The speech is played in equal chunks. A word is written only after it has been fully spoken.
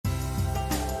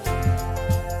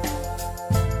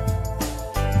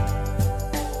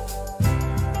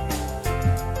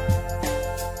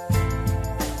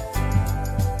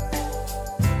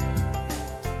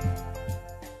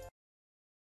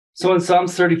So in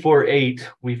Psalms 34:8,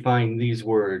 we find these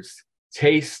words,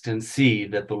 taste and see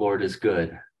that the Lord is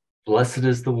good. Blessed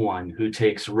is the one who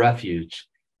takes refuge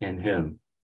in him.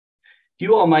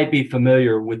 You all might be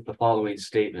familiar with the following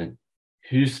statement.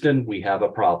 Houston, we have a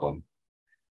problem.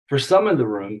 For some in the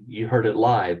room, you heard it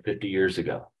live 50 years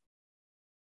ago.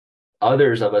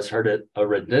 Others of us heard it, a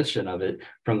rendition of it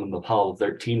from the Apollo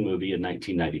 13 movie in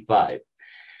 1995.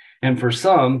 And for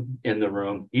some in the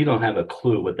room, you don't have a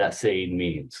clue what that saying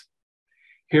means.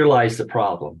 Here lies the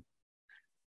problem.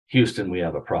 Houston, we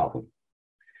have a problem.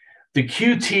 The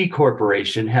QT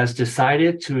Corporation has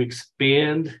decided to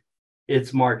expand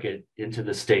its market into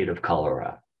the state of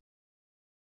Colorado.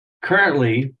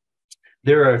 Currently,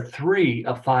 there are 3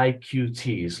 of 5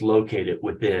 QTs located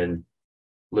within,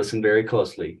 listen very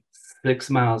closely, 6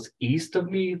 miles east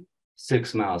of me,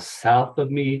 6 miles south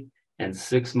of me, and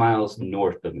 6 miles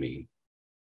north of me.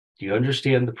 Do you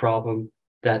understand the problem?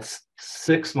 That's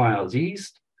 6 miles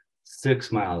east,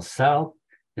 6 miles south,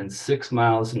 and 6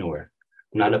 miles north.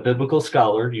 I'm not a biblical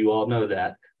scholar, you all know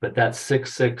that, but that's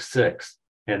 666,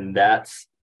 and that's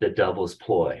the devil's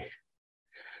ploy.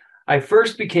 I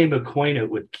first became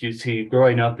acquainted with QT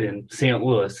growing up in St.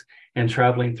 Louis and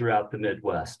traveling throughout the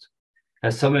Midwest.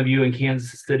 As some of you in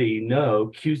Kansas City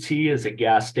know, QT is a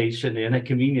gas station and a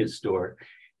convenience store,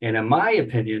 and in my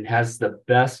opinion, has the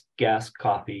best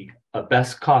coffee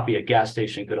a gas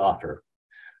station could offer.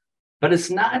 But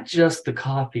it's not just the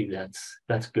coffee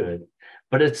that's good,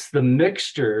 but it's the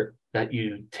mixture that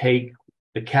you take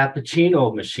the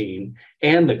cappuccino machine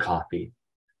and the coffee.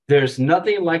 There's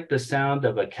nothing like the sound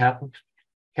of a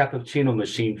cappuccino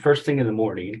machine first thing in the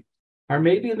morning, or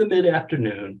maybe in the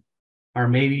mid-afternoon, or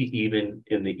maybe even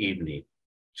in the evening.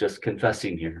 Just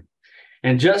confessing here.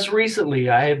 And just recently,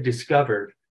 I have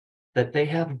discovered that they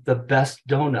have the best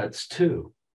donuts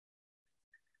too.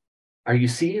 Are you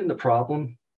seeing the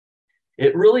problem?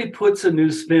 It really puts a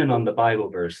new spin on the Bible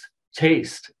verse,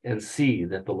 taste and see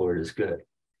that the Lord is good.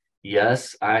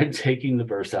 Yes, I'm taking the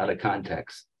verse out of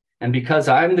context. And because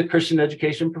I'm the Christian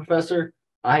education professor,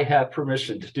 I have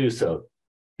permission to do so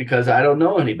because I don't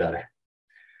know any better.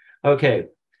 Okay,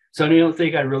 so you don't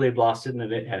think I really have lost it in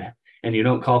it, and you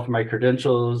don't call for my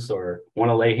credentials or want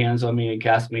to lay hands on me and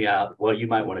cast me out, well, you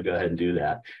might want to go ahead and do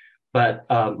that. But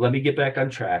let me get back on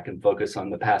track and focus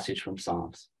on the passage from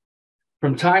Psalms.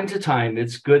 From time to time,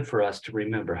 it's good for us to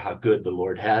remember how good the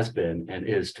Lord has been and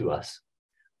is to us.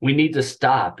 We need to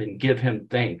stop and give him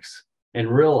thanks and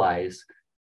realize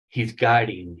he's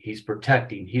guiding, he's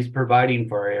protecting, he's providing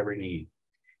for our every need.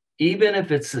 Even if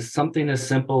it's something as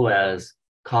simple as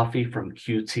coffee from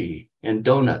QT and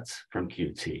donuts from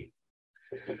QT.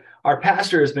 Our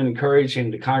pastor has been encouraging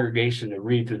the congregation to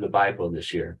read through the Bible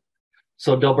this year.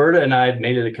 So Delberta and I have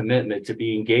made it a commitment to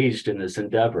be engaged in this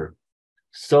endeavor.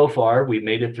 So far, we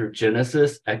made it through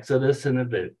Genesis, Exodus,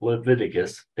 and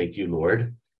Leviticus. Thank you,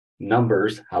 Lord.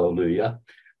 Numbers, hallelujah.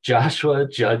 Joshua,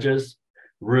 Judges,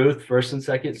 Ruth, 1st and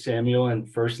 2nd Samuel, and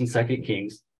 1st and 2nd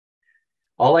Kings.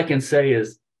 All I can say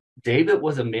is David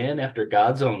was a man after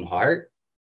God's own heart,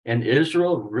 and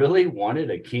Israel really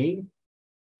wanted a king.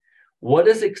 What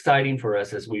is exciting for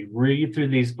us as we read through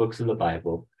these books of the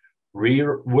Bible,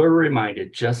 we're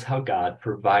reminded just how God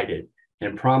provided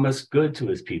and promised good to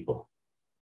his people.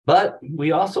 But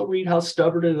we also read how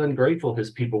stubborn and ungrateful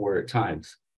his people were at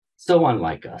times, so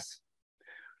unlike us.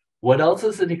 What else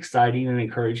is exciting and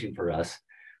encouraging for us?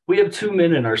 We have 2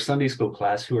 men in our Sunday school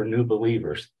class who are new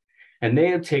believers, and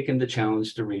they have taken the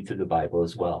challenge to read through the Bible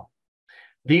as well.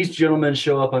 These gentlemen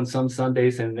show up on some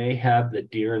Sundays and they have the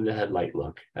deer in the headlight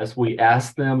look as we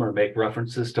ask them or make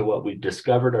references to what we've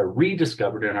discovered or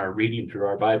rediscovered in our reading through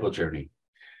our Bible journey.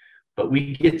 But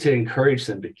we get to encourage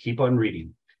them to keep on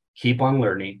reading, keep on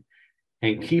learning,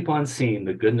 and keep on seeing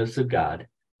the goodness of God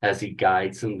as he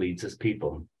guides and leads his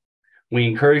people. We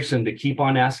encourage them to keep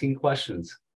on asking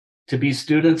questions, to be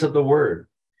students of the word,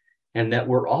 and that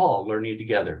we're all learning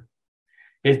together.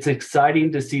 It's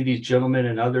exciting to see these gentlemen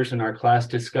and others in our class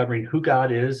discovering who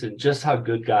God is and just how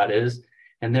good God is,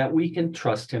 and that we can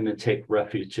trust him and take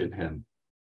refuge in him.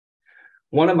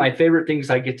 One of my favorite things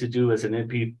I get to do as an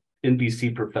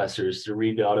NBC professor is to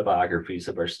read the autobiographies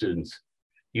of our students.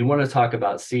 You want to talk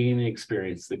about seeing and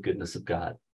experience the goodness of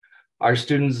God. Our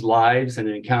students' lives and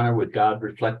encounter with God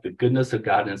reflect the goodness of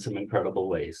God in some incredible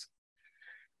ways.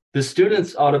 The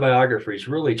students' autobiographies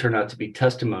really turn out to be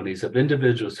testimonies of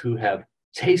individuals who have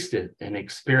tasted and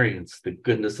experienced the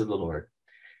goodness of the Lord,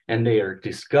 and they are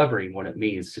discovering what it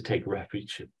means to take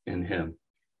refuge in him,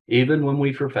 even when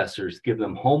we professors give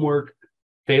them homework,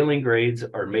 failing grades,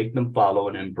 or make them follow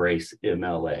and embrace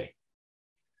MLA.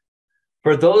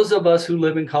 For those of us who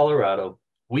live in Colorado,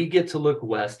 We get to look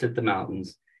west at the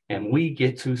mountains, and we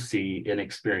get to see and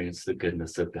experience the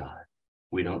goodness of God.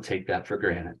 We don't take that for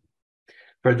granted.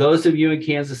 For those of you in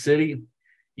Kansas City,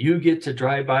 you get to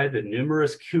drive by the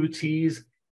numerous QTs.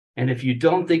 And if you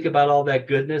don't think about all that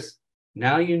goodness,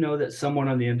 now you know that someone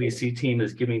on the NBC team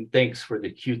is giving thanks for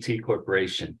the QT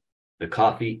Corporation, the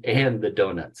coffee and the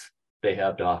donuts they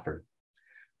have to offer.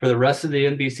 For the rest of the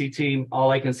NBC team, all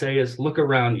I can say is look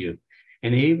around you.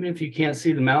 And even if you can't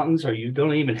see the mountains, or you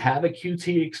don't even have a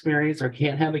QT experience or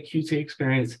can't have a QT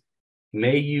experience,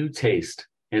 may you taste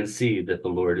and see that the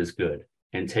Lord is good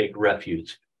and take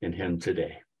refuge in him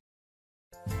today.